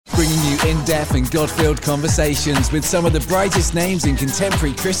in-depth and God-filled conversations with some of the brightest names in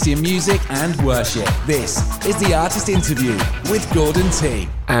contemporary Christian music and worship. This is The Artist Interview with Gordon T.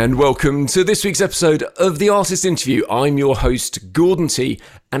 And welcome to this week's episode of The Artist Interview. I'm your host, Gordon T,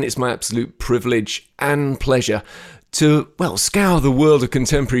 and it's my absolute privilege and pleasure to, scour the world of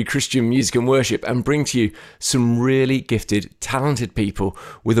contemporary Christian music and worship and bring to you some really gifted, talented people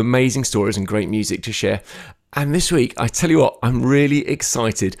with amazing stories and great music to share. And this week, I tell you what, I'm really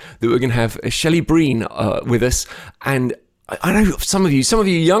excited that we're going to have Shelly Breen with us. And I know some of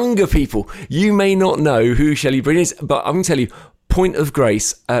you younger people, you may not know who Shelly Breen is, but I'm going to tell you, Point of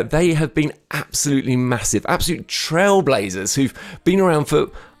Grace, they have been absolutely massive, absolute trailblazers who've been around for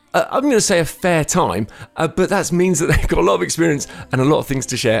I'm going to say a fair time, but that means that they've got a lot of experience and a lot of things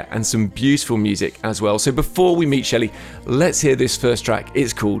to share and some beautiful music as well. So before we meet Shelly, let's hear this first track.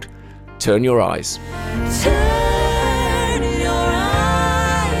 It's called Turn Your Eyes. Turn your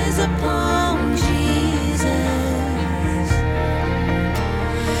eyes upon Jesus.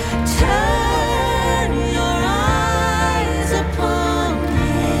 Turn your eyes upon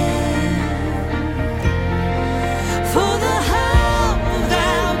Him. For the hope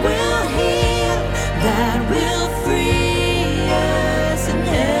that will heal, that will free us and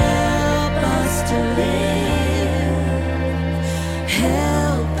help us to live.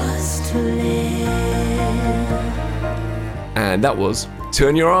 Help us to live. And that was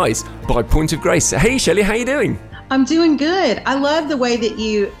Turn Your Eyes by Point of Grace. Hey Shelly, how you doing? I'm doing good. I love the way that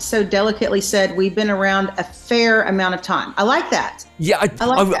you so delicately said we've been around a fair amount of time. I like that. Yeah, I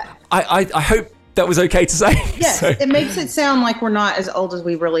like that. I hope that was okay to say. Yes, So- it makes it sound like we're not as old as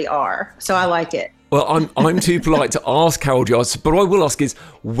we really are. So I like it. Well, I'm too polite to ask how old you are, but what I will ask is,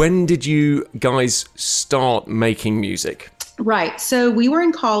 when did you guys start making music? Right. So we were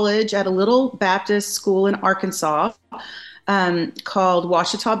in college at a little Baptist school in Arkansas called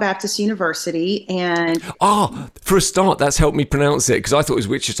Ouachita Baptist University. And For a start, that's helped me pronounce it because I thought it was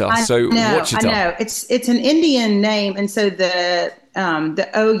Wichita. Ouachita. I know. It's an Indian name, and so the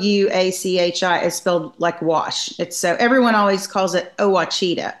Ouachi is spelled like wash. It's so everyone always calls it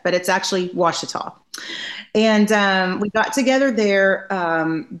Ouachita, but it's actually Ouachita. And we got together there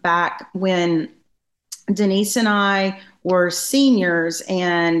back when Denise and I were seniors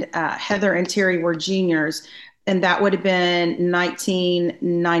and Heather and Terry were juniors. And that would have been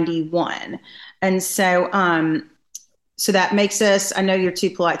 1991. And so so that makes us, I know you're too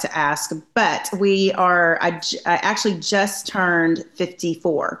polite to ask, but I actually just turned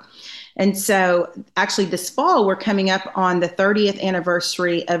 54. And so actually this fall, we're coming up on the 30th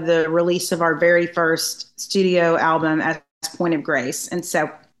anniversary of the release of our very first studio album as Point of Grace. And so,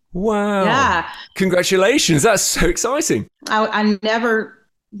 wow. Yeah. Congratulations. That's so exciting. I never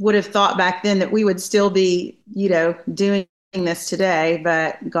would have thought back then that we would still be, doing this today,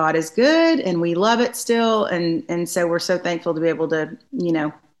 but God is good and we love it still. And so we're so thankful to be able to,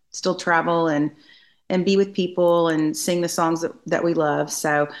 still travel and be with people and sing the songs that we love.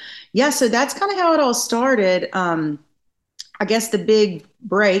 So, yeah, so that's kind of how it all started. I guess the big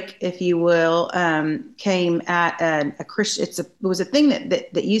break, if you will, came at a Christian. It was a thing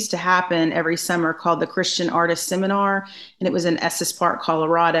that used to happen every summer called the Christian Artist Seminar, and it was in Estes Park,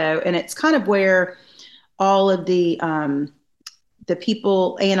 Colorado. And it's kind of where all of the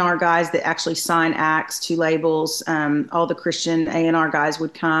people, A&R guys that actually sign acts to labels, all the Christian A&R guys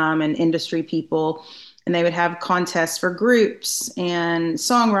would come and industry people, and they would have contests for groups and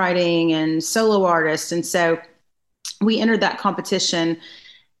songwriting and solo artists. And so we entered that competition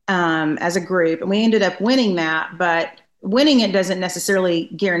as a group, and we ended up winning that. But winning it doesn't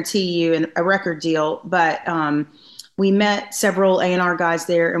necessarily guarantee you a record deal. But we met several A&R guys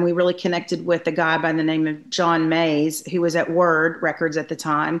there, and we really connected with a guy by the name of John Mays, who was at Word Records at the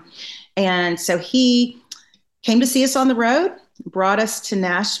time. And so he came to see us on the road, brought us to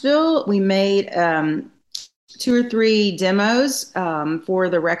Nashville. We made 2 or 3 demos for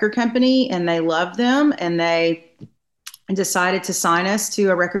the record company, and they loved them, and they decided to sign us to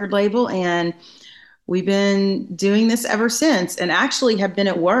a record label, and we've been doing this ever since, and actually have been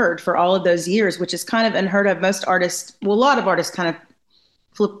at Word for all of those years, which is kind of unheard of. Most artists, a lot of artists kind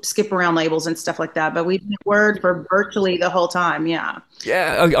of skip around labels and stuff like that, but we've been at Word for virtually the whole time. Yeah.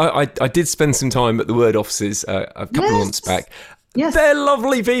 I did spend some time at the Word offices a couple of months back. Yes. They're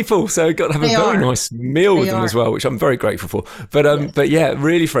lovely people, so I got to have a very nice meal with them as well, which I'm very grateful for. But but yeah,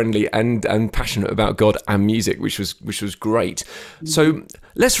 really friendly and passionate about God and music, which was great. So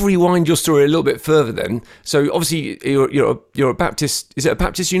let's rewind your story a little bit further then. So obviously you're a Baptist. Is it a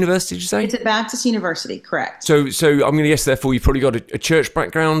Baptist university? Did you say? It's a Baptist university, correct? So I'm going to guess therefore you've probably got a church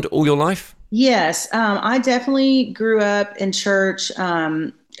background all your life. Yes, I definitely grew up in church.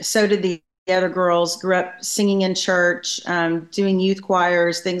 So did the other girls. Grew up singing in church, doing youth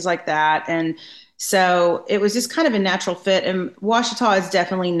choirs, things like that. And so it was just kind of a natural fit. And Washita is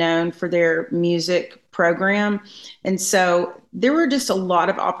definitely known for their music program. And so there were just a lot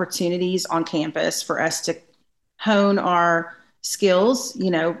of opportunities on campus for us to hone our skills,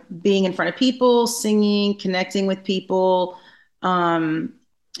 being in front of people, singing, connecting with people. Um,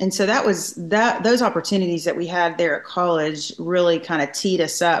 and so that was that those opportunities that we had there at college really kind of teed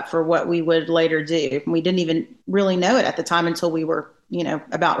us up for what we would later do. We didn't even really know it at the time until we were,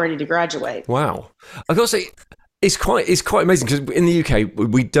 about ready to graduate. Wow. I've got to say, it's quite amazing because in the UK,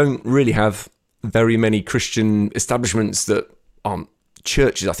 we don't really have very many Christian establishments that aren't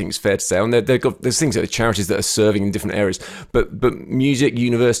churches, I think it's fair to say. And there's things that are charities that are serving in different areas, but music,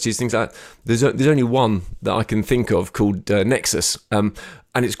 universities, things like that. There's only one that I can think of called Nexus, and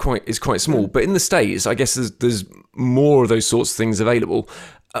it's quite small. But in the States, I guess there's more of those sorts of things available.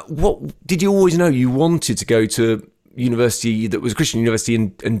 What did you always know you wanted to go to university that was a Christian university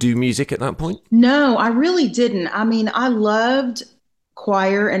and do music at that point? No, I really didn't. I mean, I loved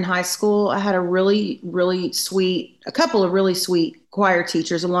choir in high school. I had a couple of really sweet choir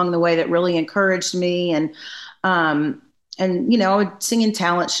teachers along the way that really encouraged me. And I would sing in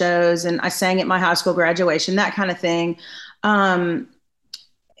talent shows, and I sang at my high school graduation, that kind of thing. And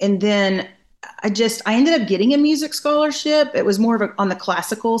then I ended up getting a music scholarship. It was more of on the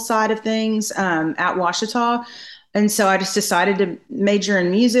classical side of things, at Washita. And so I just decided to major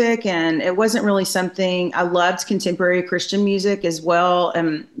in music, and it wasn't really something. I loved contemporary Christian music as well.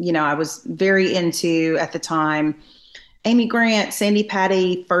 And, I was very into, at the time, Amy Grant, Sandy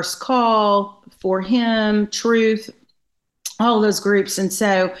Patty, First Call, For Him, Truth, all of those groups. And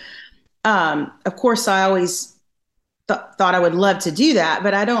so, of course, I always thought I would love to do that,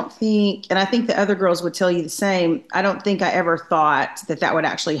 but I don't think, and I think the other girls would tell you the same, I don't think I ever thought that would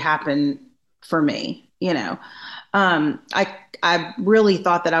actually happen for me, I really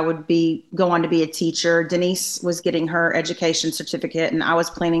thought that I would go on to be a teacher. Denise was getting her education certificate, and I was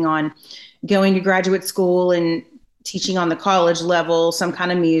planning on going to graduate school and teaching on the college level, some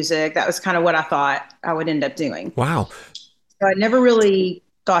kind of music. That was kind of what I thought I would end up doing. Wow. So I never really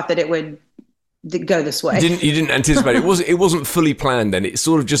thought that it would go this way. You didn't anticipate it. It wasn't fully planned then. It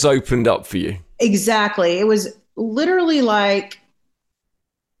sort of just opened up for you. Exactly. It was literally like,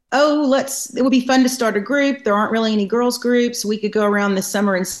 it would be fun to start a group. There aren't really any girls groups. We could go around this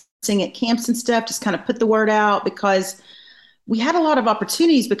summer and sing at camps and stuff, just kind of put the word out, because we had a lot of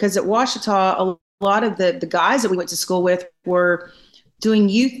opportunities, because at Washita, a lot of the guys that we went to school with were doing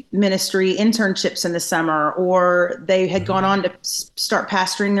youth ministry internships in the summer, or they had gone on to start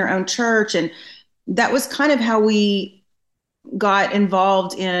pastoring their own church. And that was kind of how we got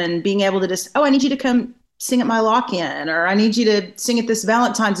involved in being able to just, I need you to come sing at my lock-in, or I need you to sing at this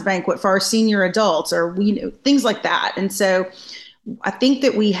Valentine's banquet for our senior adults, or things like that. And so I think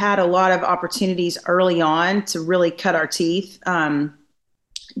that we had a lot of opportunities early on to really cut our teeth,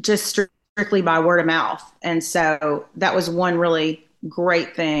 just strictly by word of mouth. And so that was one really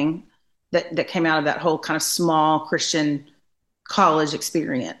great thing that came out of that whole kind of small Christian college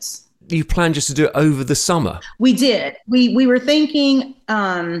experience. You planned just to do it over the summer? We did. We were thinking,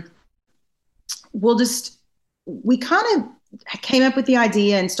 we kind of came up with the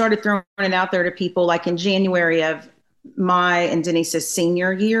idea and started throwing it out there to people like in January of my and Denise's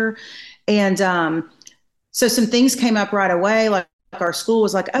senior year. And so some things came up right away. Like our school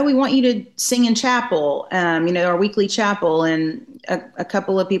was like, we want you to sing in chapel, our weekly chapel. And a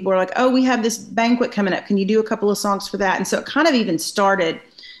couple of people were like, we have this banquet coming up. Can you do a couple of songs for that? And so it kind of even started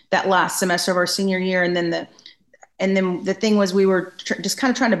that last semester of our senior year. And then the thing was, we were just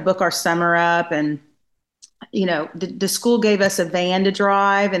kind of trying to book our summer up, and the school gave us a van to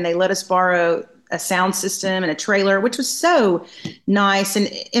drive, and they let us borrow a sound system and a trailer, which was so nice. And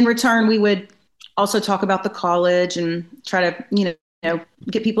in return, we would also talk about the college and try to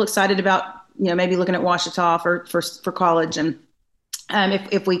get people excited about maybe looking at Washita for college, and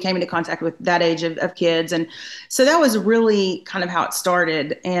if we came into contact with that age of kids. And so that was really kind of how it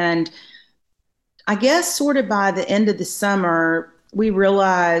started. And I guess sort of by the end of the summer, we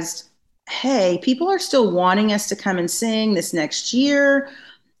realized, hey, people are still wanting us to come and sing this next year.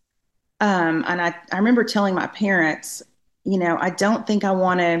 And I remember telling my parents, I don't think I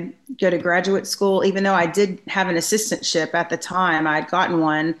want to go to graduate school, even though I did have an assistantship at the time. I had gotten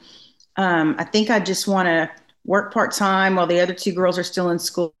one. I think I just want to work part-time while the other two girls are still in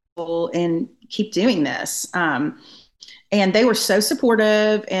school and keep doing this. And they were so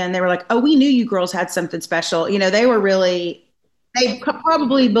supportive, and they were like, we knew you girls had something special. They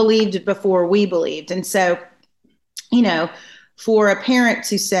probably believed it before we believed. And so, for a parent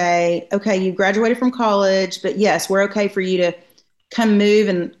to say, okay, you graduated from college, but yes, we're okay for you to come move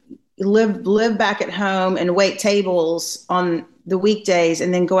and live back at home and wait tables on the weekdays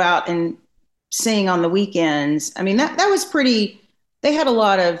and then go out and sing on the weekends. I mean, that was pretty, they had a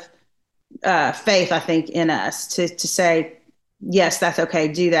lot of faith, I think, in us to say, yes, that's okay,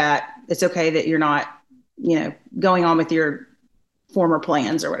 do that. It's okay that you're not, going on with your former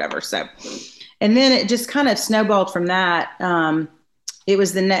plans or whatever. So, and then it just kind of snowballed from that. It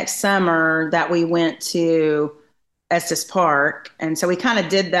was the next summer that we went to Estes Park. And so we kind of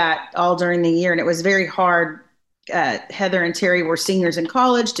did that all during the year. And it was very hard. Heather and Terry were seniors in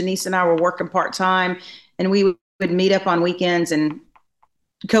college. Denise and I were working part-time. And we would meet up on weekends and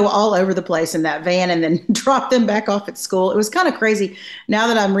go all over the place in that van and then drop them back off at school. It was kind of crazy. Now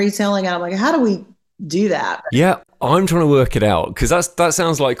that I'm retelling it, I'm like, how do we do that? Yeah, I'm trying to work it out, because that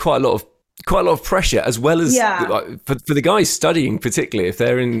sounds like quite a lot of pressure, as well as for the guys studying, particularly if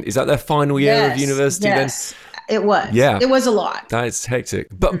they're is that their final year of university? Yes, then it was. Yeah, it was a lot. That's hectic.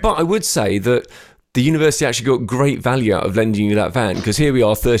 But I would say that the university actually got great value out of lending you that van, because here we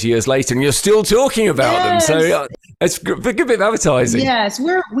are 30 years later and you're still talking about them. So it's a good bit of advertising. Yes,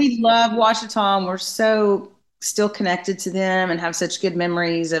 we love Ouachita. We're so still connected to them and have such good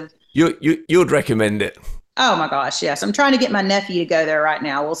memories of. You'd recommend it? Oh my gosh, yes. I'm trying to get my nephew to go there right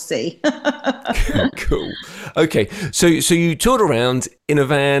now. We'll see. Cool. Okay, so you toured around in a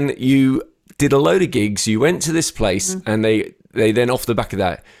van. You did a load of gigs. You went to this place, and they then, off the back of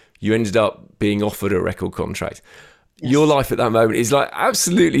that, you ended up being offered a record contract. Yes. Your life at that moment is like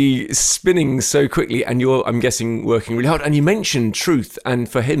absolutely spinning so quickly, and you're, I'm guessing, working really hard. And you mentioned Truth, and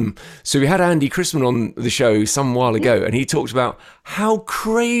for him, so we had Andy Chrisman on the show some while ago, and he talked about how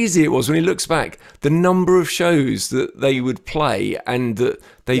crazy it was when he looks back, the number of shows that they would play, and that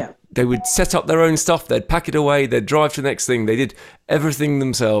they would set up their own stuff, they'd pack it away, they'd drive to the next thing, they did everything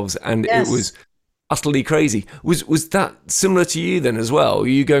themselves, and it was utterly crazy. Was that similar to you then as well? Were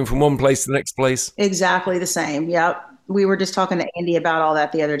you going from one place to the next place? Exactly the same. Yep. We were just talking to Andy about all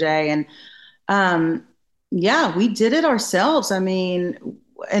that the other day. And we did it ourselves. I mean,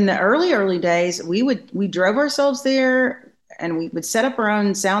 in the early days, we drove ourselves there, and we would set up our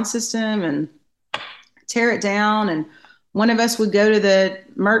own sound system and tear it down. And one of us would go to the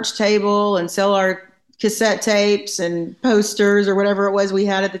merch table and sell our cassette tapes and posters or whatever it was we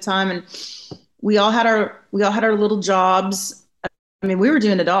had at the time. And we all had our little jobs. I mean, we were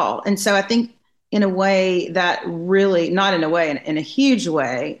doing it all. And so I think, in a way that really, not in a way, in a huge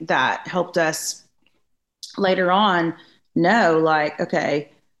way, that helped us later on know, like,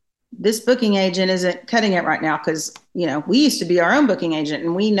 okay, this booking agent isn't cutting it right now, because, we used to be our own booking agent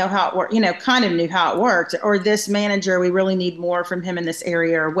and we know how it worked, kind of knew how it worked. Or this manager, we really need more from him in this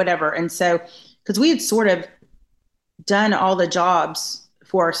area or whatever. And so, because we had sort of done all the jobs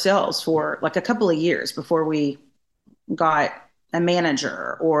for ourselves for like a couple of years before we got a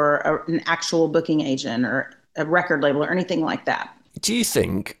manager or an actual booking agent or a record label or anything like that. Do you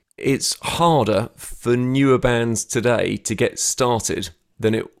think it's harder for newer bands today to get started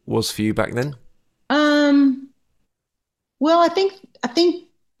than it was for you back then? Well, I think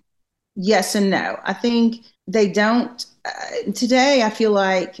yes and no. I think they don't. Today, I feel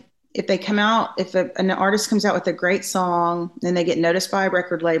like if they come out, if an artist comes out with a great song, then they get noticed by a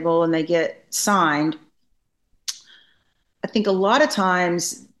record label and they get signed, I think a lot of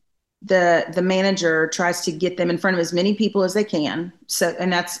times the manager tries to get them in front of as many people as they can. So,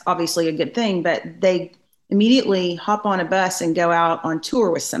 and that's obviously a good thing, but they immediately hop on a bus and go out on tour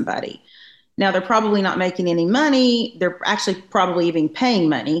with somebody. Now, they're probably not making any money. They're actually probably even paying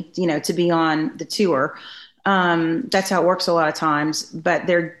money, to be on the tour. That's how it works a lot of times, but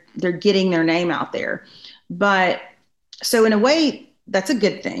they're getting their name out there. But so in a way, that's a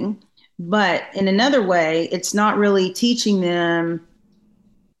good thing. But in another way, it's not really teaching them.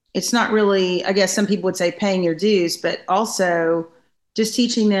 It's not really, I guess some people would say, paying your dues, but also just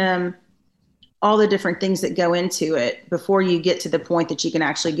teaching them all the different things that go into it before you get to the point that you can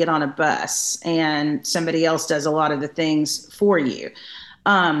actually get on a bus and somebody else does a lot of the things for you.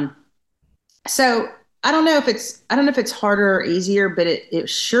 So I don't know if it's harder or easier, but it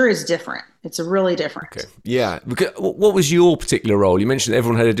sure is different. It's really different. Okay. Yeah. What was your particular role? You mentioned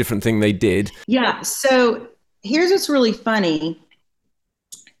everyone had a different thing they did. Yeah. So here's what's really funny.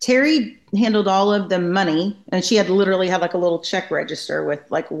 Terry handled all of the money, and she literally had like a little check register with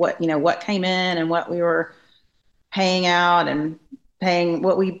like what came in and what we were paying out and paying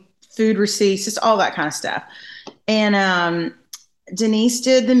food receipts, just all that kind of stuff. And Denise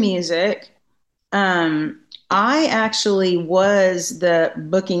did the music. I actually was the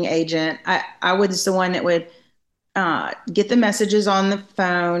booking agent. I was the one that would get the messages on the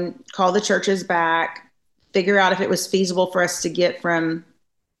phone, call the churches back, figure out if it was feasible for us to get from,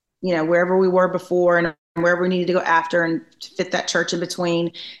 wherever we were before and wherever we needed to go after and to fit that church in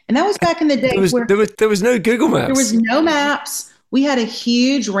between. And that was back in the day where There was no Google there was Maps. no maps. We had a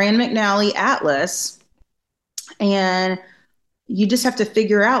huge Rand McNally atlas, and you just have to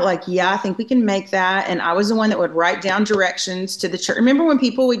figure out, like, yeah, I think we can make that. And I was the one that would write down directions to the church. Remember when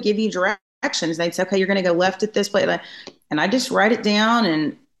people would give you directions, they'd say, okay, you're going to go left at this place. And I just write it down.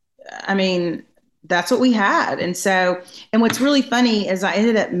 And I mean, that's what we had. And what's really funny is I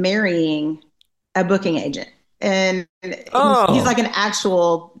ended up marrying a booking agent. And he's like Oh, an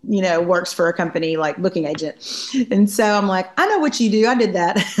actual, works for a company like booking agent. And so I'm like, I know what you do. I did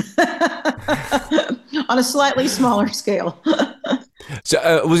that on a slightly smaller scale.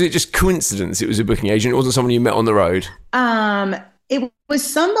 so was it just coincidence? It was a booking agent. It wasn't someone you met on the road. It was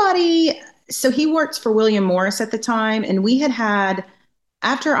somebody. So he worked for William Morris at the time, and we had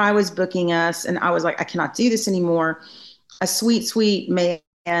after I was booking us, and I was like, I cannot do this anymore. A sweet, sweet man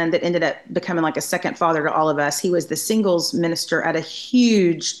that ended up becoming like a second father to all of us. He was the singles minister at a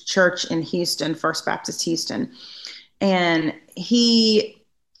huge church in Houston, First Baptist Houston, and he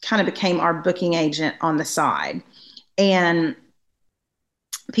kind of became our booking agent on the side. And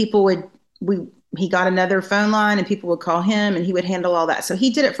people would we he got another phone line and people would call him and he would handle all that. So he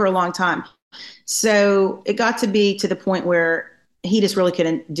did it for a long time. So it got to be to the point where he just really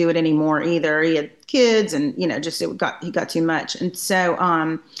couldn't do it anymore either. He had kids and, just he got too much. And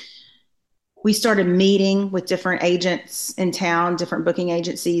so we started meeting with different agents in town, different booking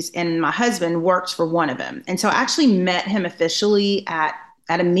agencies, and my husband worked for one of them. And so I actually met him officially at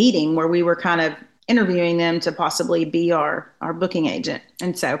a meeting where we were kind of interviewing them to possibly be our booking agent.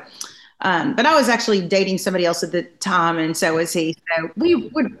 And so but I was actually dating somebody else at the time, and so was he. So we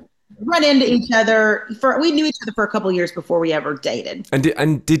would run into each other we knew each other for a couple of years before we ever dated.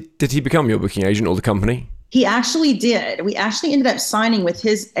 And did he become your booking agent or the company? He actually did. We actually ended up signing with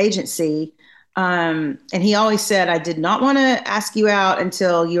his agency. And he always said, I did not want to ask you out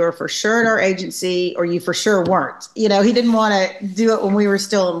until you were for sure at our agency or you for sure weren't. He didn't want to do it when we were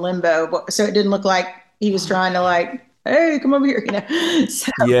still in limbo. So it didn't look like he was trying to like, hey, come over here,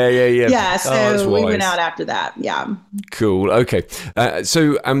 So, Yeah. yeah. Oh, that's So we went wise. out after that. Yeah. Cool. Okay.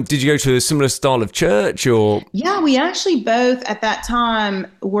 So did you go to a similar style of church or? Yeah. We actually both at that time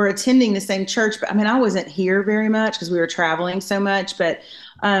were attending the same church, but I mean, I wasn't here very much because we were traveling so much, but,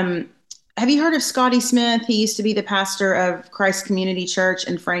 have you heard of Scotty Smith? He used to be the pastor of Christ Community Church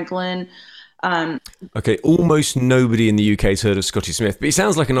in Franklin. Okay, almost nobody in the UK has heard of Scotty Smith, but he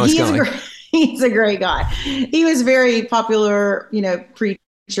sounds like a nice guy. He's a great guy. He was very popular,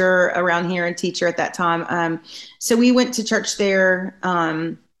 preacher around here and teacher at that time. So we went to church there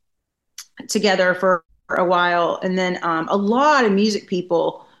together for a while, and then a lot of music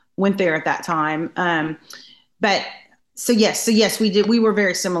people went there at that time. But so yes, we did. We were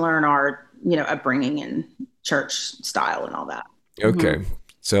very similar in our upbringing and church style and all that. Okay,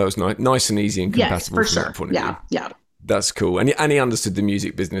 so it was nice and easy and Yes, compatible for from sure. that point of view. Yeah. That's cool. And he understood the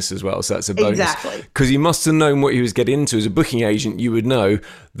music business as well, so that's a bonus. Exactly. Because he must have known what he was getting into. As a booking agent, you would know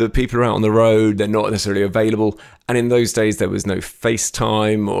that people are out on the road, they're not necessarily available. And in those days, there was no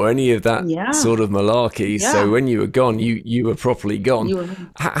FaceTime or any of that sort of malarkey. Yeah. So when you were gone, you were properly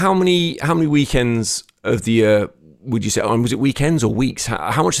gone. How many weekends of the year would you say? Was it weekends or weeks?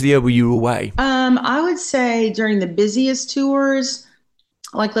 How much of the year were you away? I would say during the busiest tours,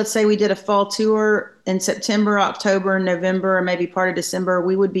 like let's say we did a fall tour in September, October, November, or maybe part of December,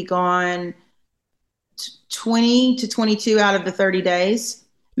 we would be gone 20 to 22 out of the 30 days,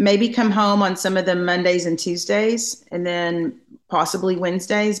 maybe come home on some of the Mondays and Tuesdays, and then possibly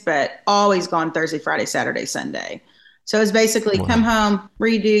Wednesdays, but always gone Thursday, Friday, Saturday, Sunday. So it's basically come home,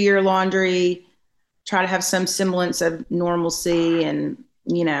 redo your laundry, try to have some semblance of normalcy and,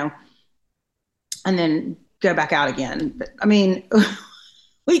 and then go back out again. But I mean,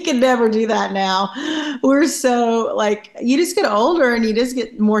 we could never do that now. We're so you just get older and you just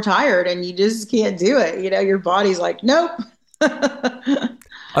get more tired and you just can't do it. Your body's like, nope.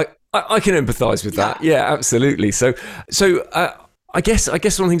 I can empathise with that. Yeah, absolutely. So I guess one of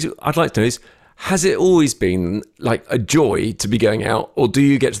the things I'd like to know is, has it always been like a joy to be going out, or do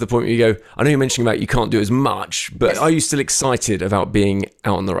you get to the point where you go, I know you're mentioning about you can't do as much, but are you still excited about being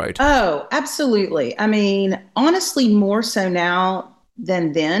out on the road? Oh, absolutely. I mean, honestly, more so now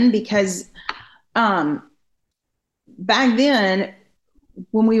than then, because back then,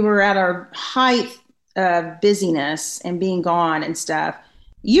 when we were at our height of busyness and being gone and stuff,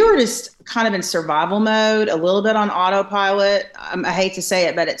 you were just kind of in survival mode, a little bit on autopilot. I hate to say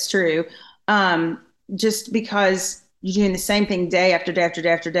it, but it's true. just because you're doing the same thing day after day after day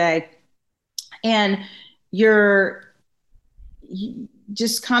after day. And you're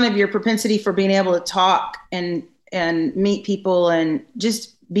just kind of your propensity for being able to talk and meet people and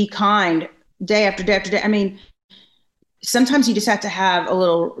just be kind day after day after day. I mean, sometimes you just have to have a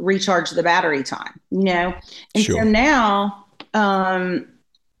little recharge the battery time, you know? And Sure. so now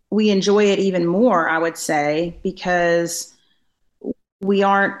we enjoy it even more, I would say, because we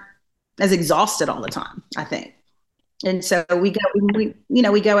aren't as exhausted all the time, I think. And so we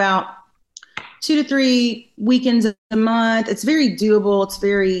go out 2 to 3 weekends a month. It's very doable. It's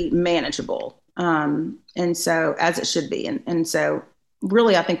very manageable. And so as it should be. And so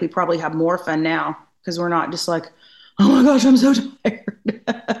really, I think we probably have more fun now because we're not just like, oh my gosh, I'm so tired.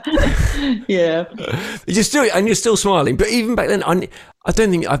 Yeah. You're still smiling. But even back then, I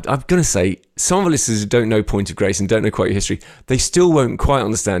don't think, I'm going to say, some of the listeners who don't know Point of Grace and don't know quite your history, they still won't quite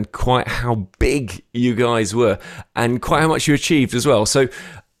understand quite how big you guys were and quite how much you achieved as well. So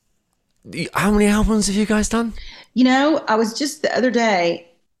how many albums have you guys done? You know, I was just the other day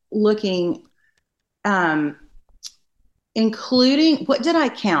looking, including, what did I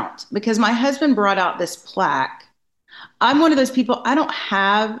count? Because my husband brought out this plaque. I'm one of those people, I don't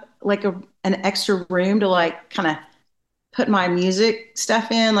have like an extra room to like kind of put my music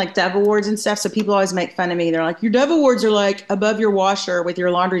stuff in, like Dove Awards and stuff. So people always make fun of me. They're like, your Dove Awards are like above your washer with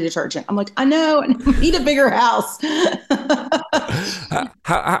your laundry detergent. I'm like, I know, and I need a bigger house.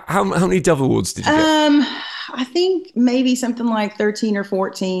 How many Dove Awards did you get? I think maybe something like 13 or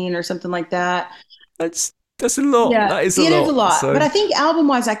 14 or something like that. That's a lot. Yeah, That is it is a lot. So. But I think album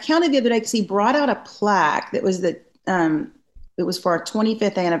wise, I counted the other day because he brought out a plaque that was it was for our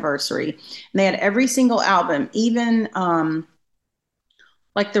 25th anniversary. And they had every single album, even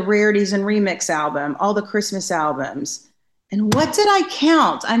like the Rarities and Remix album, all the Christmas albums. And what did I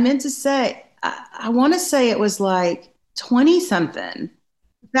count? I meant to say, I want to say it was like 20 something.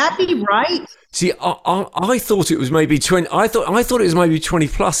 Would that be right? See, I thought it was maybe 20. I thought it was maybe 20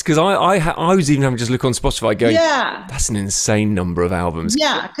 plus because I was even having to just look on Spotify going, yeah, that's an insane number of albums.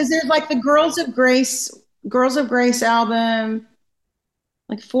 Yeah, because there's like the Girls of Grace album,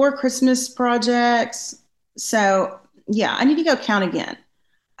 like 4 Christmas projects. So yeah, I need to go count again.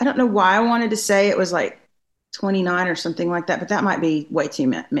 I don't know why I wanted to say it was like 29 or something like that, but that might be way too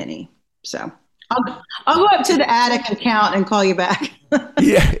many. So I'll go up to the attic and count and call you back.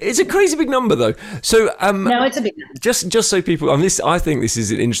 Yeah, it's a crazy big number though. So no, it's a big number. Just so people, I think this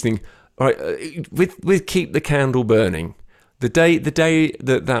is an interesting. All right, with Keep the Candle Burning, the day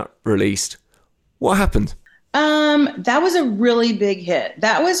that released, what happened? That was a really big hit.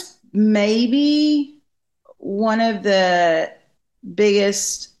 That was maybe one of the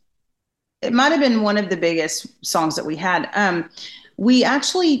biggest. It might have been one of the biggest songs that we had. We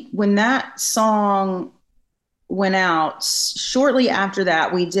actually, when that song went out, shortly after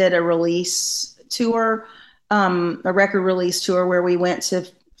that, we did a release tour, a record release tour where we went to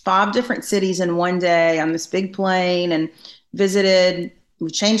 5 different cities in one day on this big plane and visited.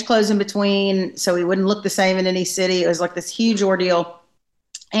 We changed clothes in between so we wouldn't look the same in any city. It was like this huge ordeal.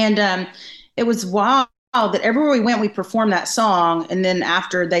 And it was wild that everywhere we went, we performed that song. And then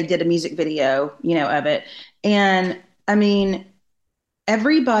after they did a music video, of it. And I mean,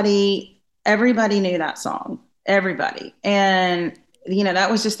 everybody knew that song. Everybody. And,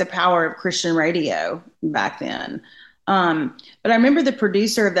 that was just the power of Christian radio back then. But I remember the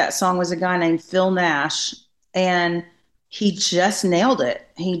producer of that song was a guy named Phil Nash, and he just nailed it.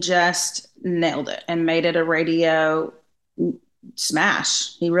 He just nailed it and made it a radio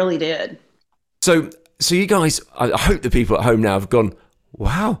smash. He really did. So you guys, I hope the people at home now have gone,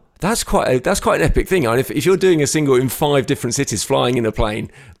 wow, that's quite an epic thing. And if you're doing a single in 5 different cities, flying in a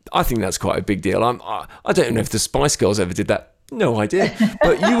plane, I think that's quite a big deal. I don't know if the Spice Girls ever did that. No idea.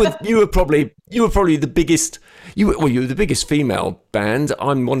 But you were probably the biggest. You were the biggest female band.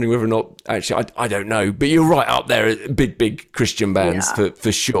 I'm wondering whether or not, actually, I don't know. But you're right up there, big Christian bands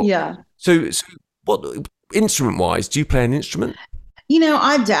for sure. Yeah. So what instrument wise, do you play an instrument?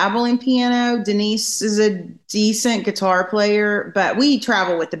 I dabble in piano. Denise is a decent guitar player, but we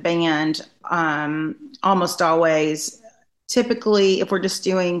travel with the band almost always. Typically, if we're just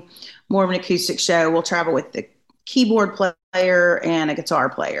doing more of an acoustic show, we'll travel with the keyboard player and a guitar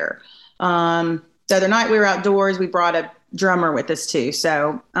player. The other night we were outdoors, we brought a drummer with us too.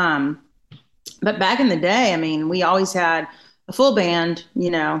 So, but back in the day, I mean, we always had a full band,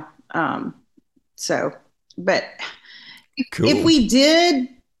 but Cool.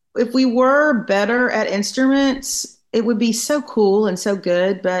 if we were better at instruments, it would be so cool and so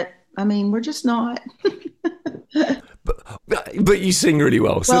good. But I mean, we're just not. But But you sing really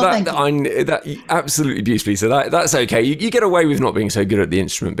well. So Well, that absolutely beautifully. So that's okay. You get away with not being so good at the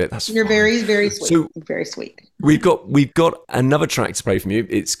instrument bit. That's You're fine. very, very sweet. So very sweet. we've got another track to play from you.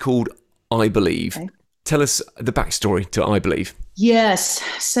 It's called I Believe. Okay. Tell us the backstory to I Believe. Yes.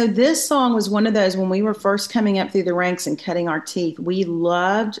 So this song was one of those when we were first coming up through the ranks and cutting our teeth. We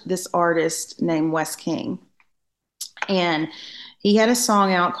loved this artist named Wes King. And he had a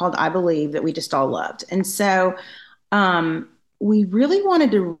song out called I Believe that we just all loved. And so we really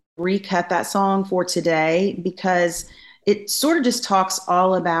wanted to recut that song for today because it sort of just talks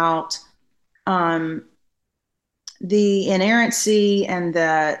all about the inerrancy and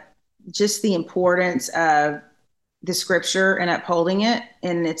just the importance of the scripture and upholding it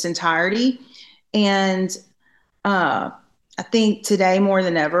in its entirety. And I think today more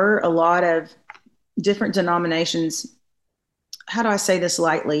than ever, a lot of different denominations, how do I say this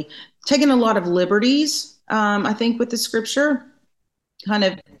lightly, taking a lot of liberties, I think, with the scripture, kind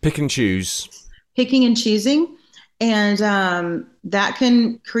of picking and choosing. And that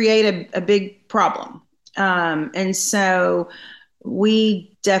can create a big problem. And so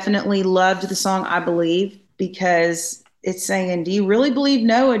we definitely loved the song I Believe because it's saying, do you really believe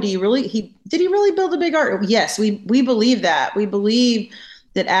Noah? Did he really build a big ark? Yes, we believe that. We believe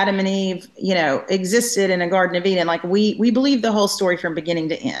that Adam and Eve, existed in a Garden of Eden. Like we believe the whole story from beginning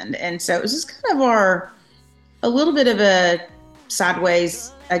to end. And so it was just kind of a little bit of a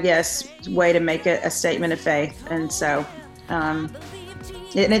sideways, I guess, way to make a statement of faith. And so,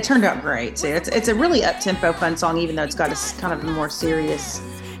 it turned out great too. It's a really up-tempo fun song, even though it's got a kind of a more serious,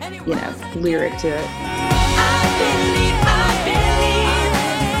 lyric to it.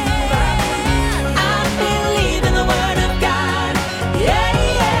 I believe in the word of God. Yeah,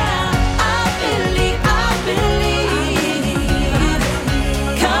 yeah. I believe.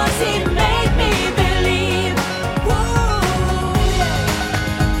 'Cause he made me believe. Whoa.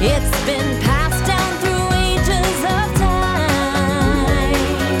 It's been passed down through ages of time.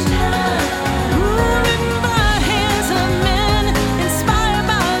 Written by hands of men, inspired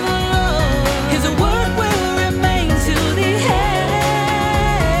by the Lord. His word will remain to the end.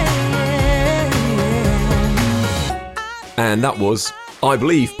 And that was I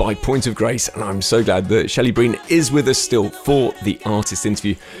Believe by Point of Grace. And I'm so glad that Shelly Breen is with us still for the artist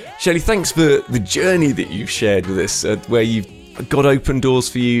interview. Shelly, thanks for the journey that you've shared with us, where you've got open doors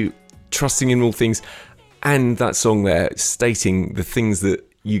for you, trusting in all things. And that song there stating the things that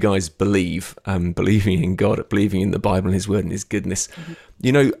you guys believe, believing in God, believing in the Bible and his word and his goodness.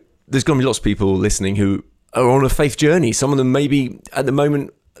 Mm-hmm. There's going to be lots of people listening who are on a faith journey. Some of them maybe at the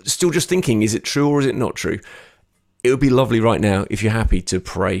moment still just thinking, is it true or is it not true? It would be lovely right now if you're happy to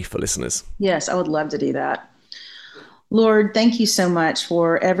pray for listeners. Yes, I would love to do that. Lord, thank you so much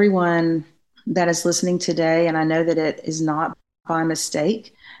for everyone that is listening today. And I know that it is not by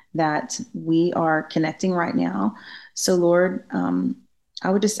mistake that we are connecting right now. So Lord, I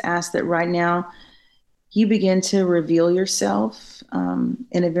would just ask that right now you begin to reveal yourself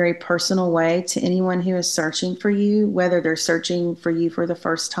in a very personal way to anyone who is searching for you, whether they're searching for you for the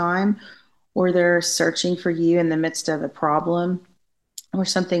first time or they're searching for you in the midst of a problem or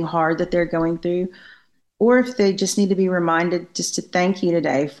something hard that they're going through, or if they just need to be reminded just to thank you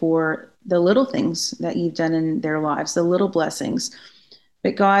today for the little things that you've done in their lives, the little blessings.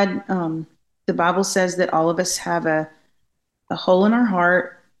 But God, the Bible says that all of us have a hole in our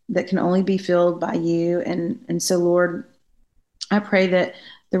heart that can only be filled by you. And so, Lord, I pray that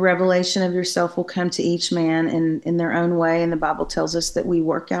the revelation of yourself will come to each man in their own way. And the Bible tells us that we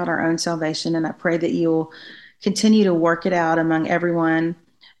work out our own salvation. And I pray that you'll continue to work it out among everyone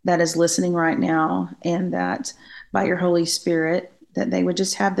that is listening right now, and that by your Holy Spirit, that they would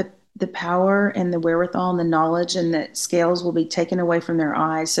just have the power and the wherewithal and the knowledge, and that scales will be taken away from their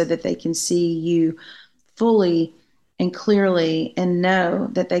eyes so that they can see you fully and clearly and know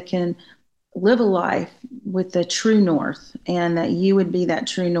that they can live a life with the true north, and that you would be that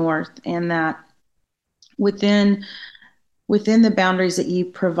true north, and that within the boundaries that you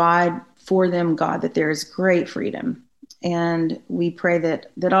provide for them, God, that there is great freedom. And we pray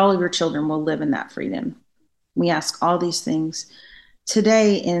that all of your children will live in that freedom. We ask all these things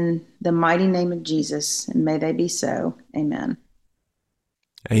today in the mighty name of Jesus, and may they be so. Amen.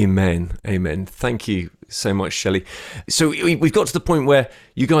 Amen. Amen. Thank you so much, Shelly. So we've got to the point where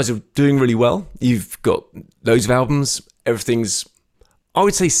you guys are doing really well. You've got loads of albums. Everything's, I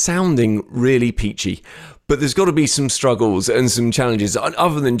would say, sounding really peachy. But there's got to be some struggles and some challenges,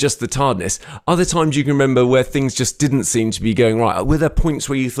 other than just the tiredness. Other times you can remember where things just didn't seem to be going right. Were there points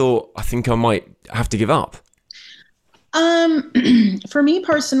where you thought, I think I might have to give up? For me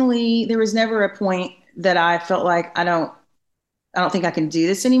personally, there was never a point that I felt like I don't I don't think I can do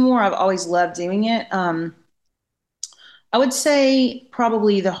this anymore. I've always loved doing it. I would say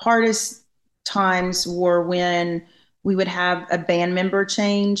probably the hardest times were when we would have a band member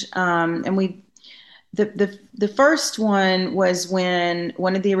change. And the first one was when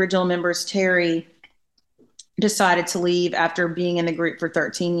one of the original members, Terry, decided to leave after being in the group for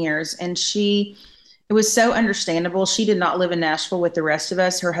 13 years. And it was so understandable. She did not live in Nashville with the rest of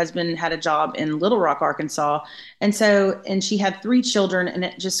us. Her husband had a job in Little Rock, Arkansas. And she had 3 children, and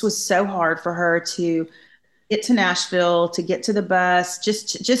it just was so hard for her to get to Nashville, to get to the bus,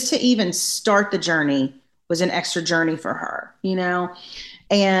 just to even start the journey was an extra journey for her, you know?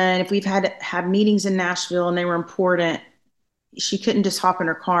 And if we've had to have meetings in Nashville and they were important, she couldn't just hop in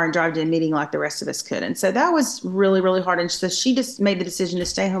her car and drive to a meeting like the rest of us could. And so that was really, really hard. And so she just made the decision to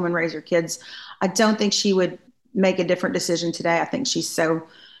stay home and raise her kids. I don't think she would make a different decision today. I think she's so,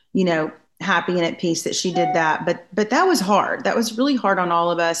 happy and at peace that she did that. But that was hard. That was really hard on all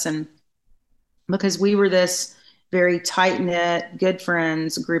of us. And because we were this very tight knit, good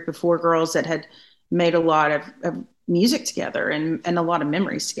friends group of 4 girls that had made a lot of music together and a lot of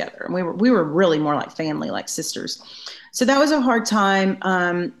memories together. And we were really more like family, like sisters. So that was a hard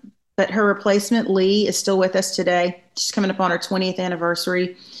time. But her replacement, Lee, is still with us today. She's coming up on her 20th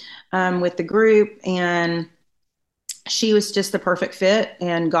anniversary with the group. And she was just the perfect fit,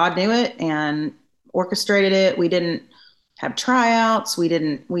 and God knew it and orchestrated it. We didn't have tryouts. We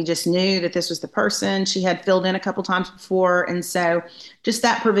just knew that this was the person. She had filled in a couple times before. And so just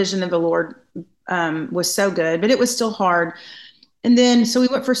that provision of the Lord was so good, but it was still hard. And then, so we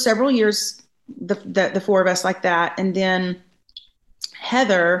went for several years, the 4 of us like that. And then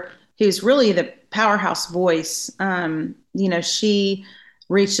Heather, who's really the powerhouse voice, she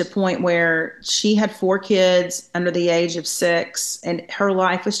reached a point where she had 4 kids under the age of 6, and her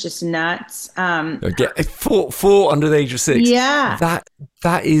life was just nuts. Okay. Four under the age of 6. Yeah.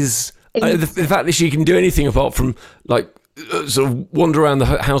 That is the fact that she can do anything apart from like sort of wander around the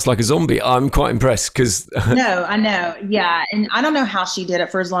house like a zombie. I'm quite impressed because No, I know. Yeah. And I don't know how she did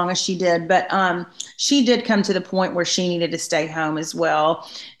it for as long as she did, but she did come to the point where she needed to stay home as well.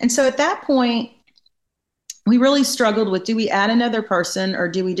 And so at that point, we really struggled with, do we add another person or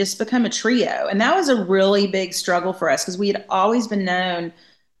do we just become a trio? And that was a really big struggle for us because we had always been known,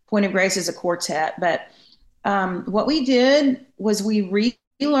 Point of Grace, as a quartet. But what we did was we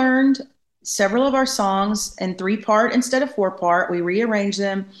relearned several of our songs in 3-part instead of 4-part. We rearranged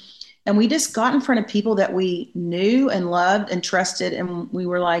them, and we just got in front of people that we knew and loved and trusted. And we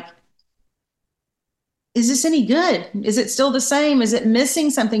were like, is this any good? Is it still the same? Is it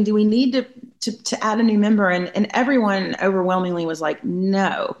missing something? Do we need to add a new member? And everyone overwhelmingly was like,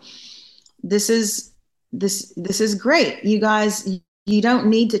 no, this is great. You guys, you don't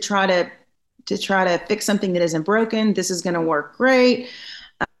need to try to fix something that isn't broken. This is going to work great.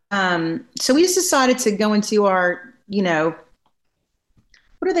 So we just decided to go into our,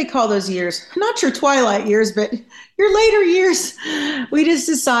 what do they call those years? Not your twilight years, but your later years. We just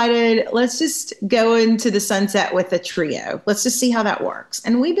decided, let's just go into the sunset with a trio. Let's just see how that works.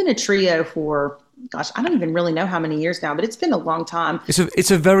 And we've been a trio for, gosh, I don't even really know how many years now, but it's been a long time.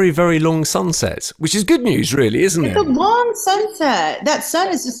 It's a very, very long sunset, which is good news, really, isn't it? It's a long sunset. That sun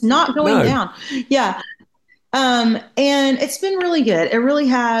is just not going down. Yeah. And it's been really good. It really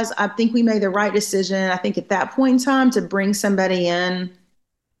has. I think we made the right decision. I think at that point in time to bring somebody in,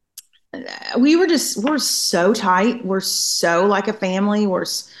 we're so tight. We're so like a family.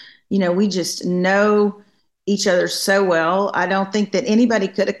 We just know each other so well. I don't think that anybody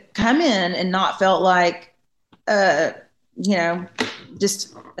could have come in and not felt like, just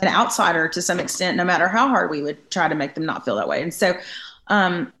an outsider to some extent, no matter how hard we would try to make them not feel that way. And so,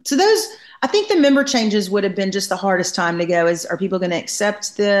 I think the member changes would have been just the hardest time to go are people going to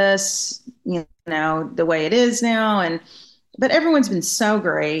accept this, the way it is now? But everyone's been so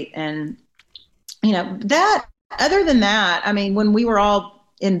great. And, that other than that, I mean, when we were all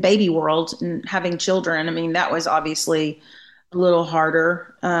in baby world and having children, I mean, that was obviously a little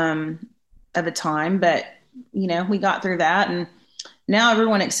harder of a time, but, we got through that. And now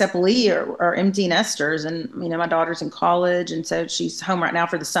everyone except Lee are empty nesters. And, my daughter's in college, and so she's home right now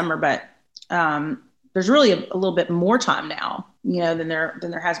for the summer, but there's really a little bit more time now, than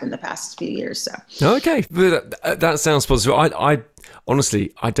there has been the past few years. So okay, that sounds positive. I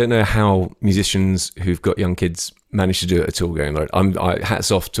honestly, I don't know how musicians who've got young kids manage to do it at all. Going like, hats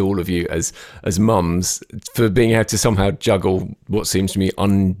off to all of you as mums for being able to somehow juggle what seems to me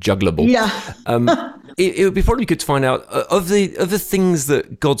unjugglable. Yeah. It would be probably good to find out of the things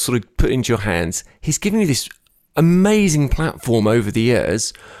that God sort of put into your hands. He's given you this amazing platform over the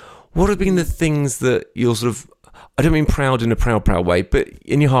years. What have been the things that you're sort of, I don't mean proud in a proud way, but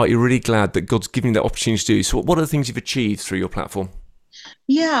in your heart, you're really glad that God's given you that opportunity to do. So what are the things you've achieved through your platform?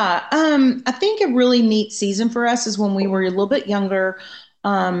 Yeah, I think a really neat season for us is when we were a little bit younger.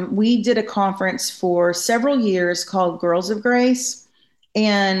 We did a conference for several years called Girls of Grace,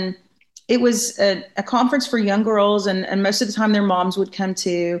 and it was a conference for young girls, and most of the time their moms would come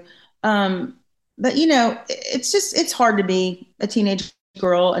too. But it's hard to be a teenage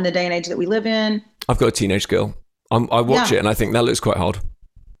girl in the day and age that we live in. I've got a teenage girl. I watch Yeah. it and I think that looks quite hard.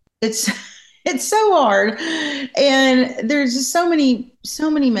 It's it's so hard, and there's just so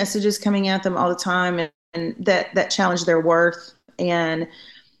many messages coming at them all the time, and that challenge their worth. And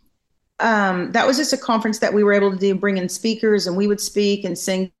that was just a conference that we were able to do, bring in speakers, and we would speak and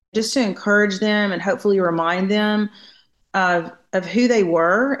sing just to encourage them and hopefully remind them of who they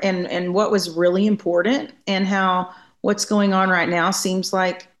were and what was really important, and how what's going on right now seems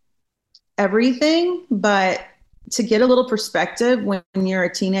like everything, but to get a little perspective when you're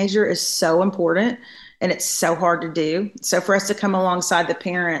a teenager is so important, and it's so hard to do. So for us to come alongside the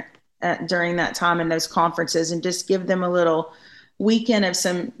parent during that time in those conferences and just give them a little weekend of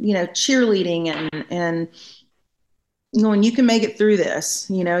some, cheerleading and knowing you can make it through this.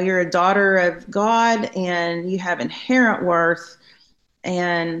 You're a daughter of God and you have inherent worth,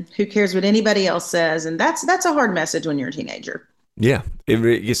 and who cares what anybody else says? And that's a hard message when you're a teenager. Yeah,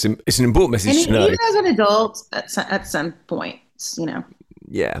 it's an important message And to know. even as an adult, at some point,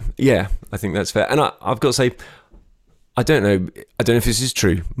 Yeah, I think that's fair. And I've got to say, I don't know if this is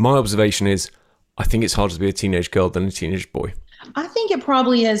true. My observation is, I think it's harder to be a teenage girl than a teenage boy. I think it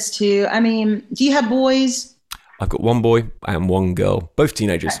probably is too. I mean, do you have boys? I've got one boy and one girl, both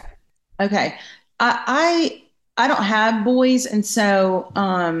teenagers. Okay. I don't have boys, and so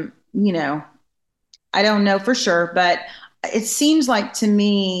I don't know for sure, but it seems like to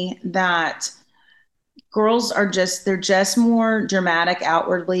me that girls they're just more dramatic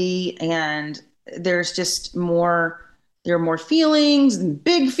outwardly, and there's just there are more feelings and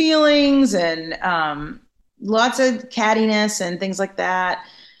big feelings, and lots of cattiness and things like that.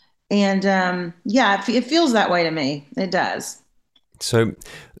 And it feels that way to me. It does. So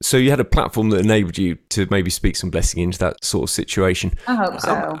you had a platform that enabled you to maybe speak some blessing into that sort of situation. I hope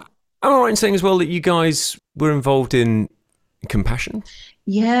so. Am I right in saying as well that you guys were involved in Compassion?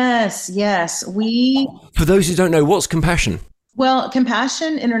 Yes. For those who don't know, what's Compassion? Well,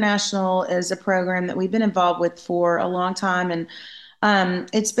 Compassion International is a program that we've been involved with for a long time. And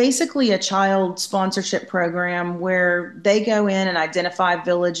it's basically a child sponsorship program where they go in and identify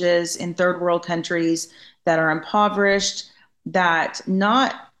villages in third world countries that are impoverished, that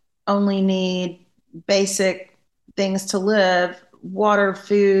not only need basic things to live, water,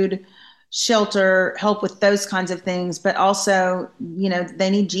 food, shelter, help with those kinds of things, but also, they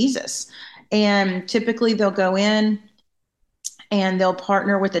need Jesus. And typically they'll go in and they'll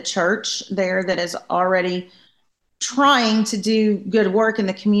partner with a church there that is already trying to do good work in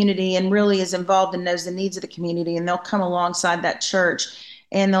the community and really is involved and knows the needs of the community. And they'll come alongside that church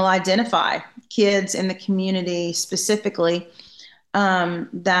and they'll identify kids in the community specifically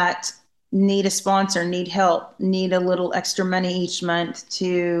that need a sponsor, need help, need a little extra money each month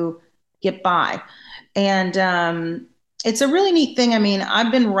to get by. And it's a really neat thing. I mean,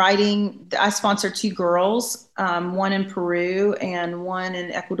 I sponsor 2 girls, one in Peru and one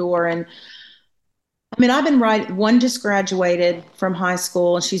in Ecuador. And I mean, I've been writing, one just graduated from high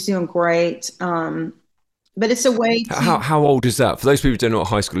school and she's doing great. But it's a way to... How old is that? For those people who don't know what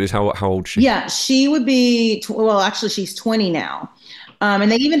high school is, how old is she? Yeah, she would be, actually she's 20 now.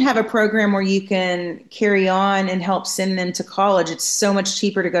 And they even have a program where you can carry on and help send them to college. It's so much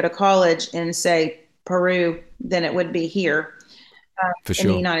cheaper to go to college in, say, Peru than it would be here For in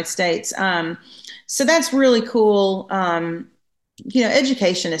sure. the United States. So that's really cool.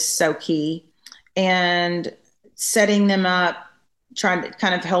 Education is so key, and setting them up, trying to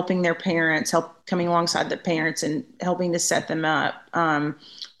kind of helping their parents, coming alongside the parents and helping to set them up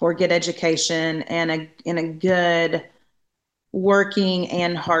for good education and a good working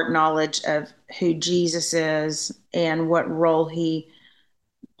and heart knowledge of who Jesus is and what role he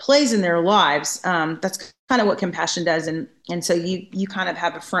plays in their lives. That's kind of what Compassion does. And so you kind of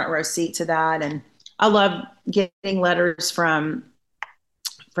have a front row seat to that. And I love getting letters from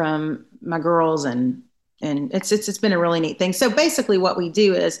my girls, and it's been a really neat thing. So basically what we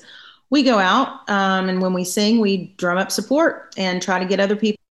do is we go out and when we sing, we drum up support and try to get other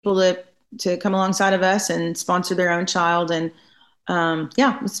people to come alongside of us and sponsor their own child. And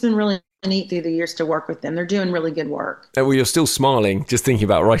it's been really neat through the years to work with them. They're doing really good work. Well, you're still smiling just thinking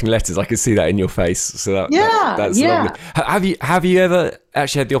about writing letters. I can see that in your face. So that's yeah. lovely. Have you ever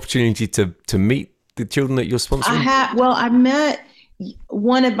actually had the opportunity to meet the children that you're sponsoring? I met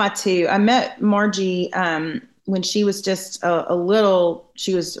one of my two. I met Margie when she was just a little.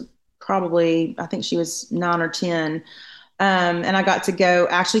 She was probably, I think she was 9 or 10, and I got to go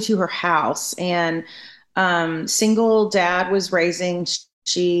actually to her house. And single dad was raising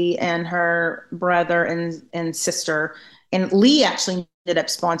she and her brother and sister, and Lee actually ended up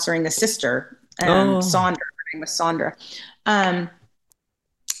sponsoring the sister, Sandra. Her name was Sandra.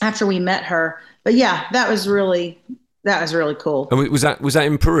 After we met her, but yeah, that was really cool. And was that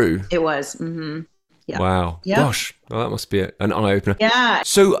in Peru? It was. Mm-hmm. Yeah. Wow. Yep. Gosh, well, that must be an eye-opener. Yeah.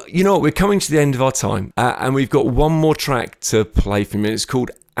 So, you know what? We're coming to the end of our time, and we've got one more track to play for you. It's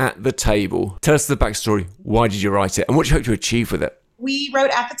called At the Table. Tell us the backstory. Why did you write it? And what do you hope to achieve with it? We wrote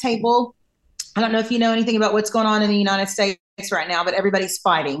At the Table. I don't know if you know anything about what's going on in the United States right now, but everybody's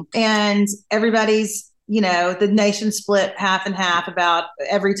fighting. And everybody's, the nation split half and half about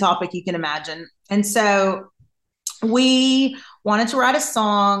every topic you can imagine. And so we wanted to write a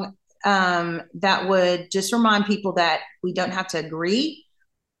song that would just remind people that we don't have to agree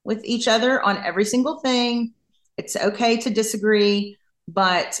with each other on every single thing. It's okay to disagree,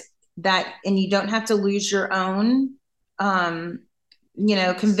 and you don't have to lose your own,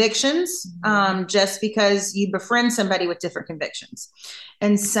 convictions, just because you befriend somebody with different convictions.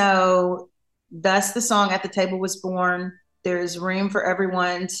 And so thus the song At the Table was born. There's room for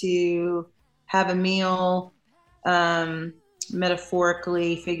everyone to have a meal,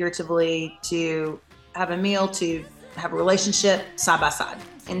 metaphorically, figuratively, to have a meal, to have a relationship side by side.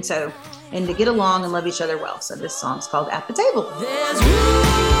 And to get along and love each other well. So this song's called At the Table. There's room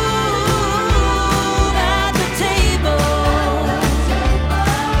at the table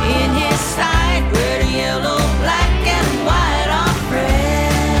in his sight, red, yellow, black, and white are friends.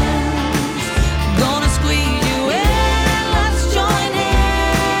 Gonna squeeze you in, let's join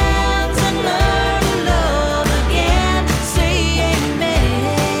hands and learn to love again. Say amen.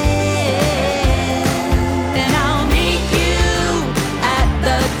 And I'll meet you at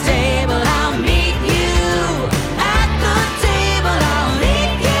the table. I'll meet you at the table. I'll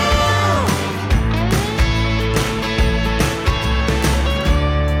meet you.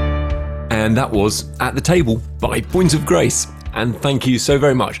 And that was At the Table by Point of Grace. And thank you so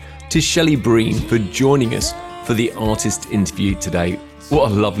very much to Shelly Breen for joining us for the artist interview today.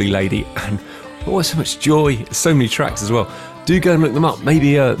 What a lovely lady, and oh, so much joy, so many tracks as well. Do go and look them up.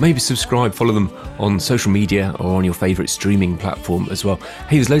 Maybe subscribe, follow them on social media or on your favourite streaming platform as well.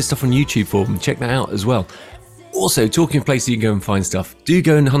 Hey, there's loads of stuff on YouTube for them. Check that out as well. Also, talking of places you can go and find stuff, do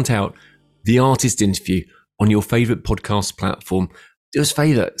go and hunt out the artist interview on your favourite podcast platform. Do us a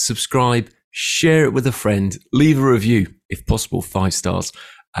favour, subscribe, share it with a friend, leave a review, if possible, 5 stars.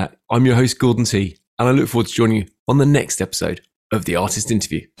 I'm your host, Gordon T, and I look forward to joining you on the next episode of The Artist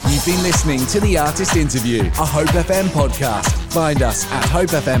Interview. You've been listening to The Artist Interview, a Hope FM podcast. Find us at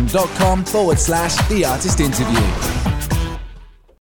hopefm.com/The Artist Interview.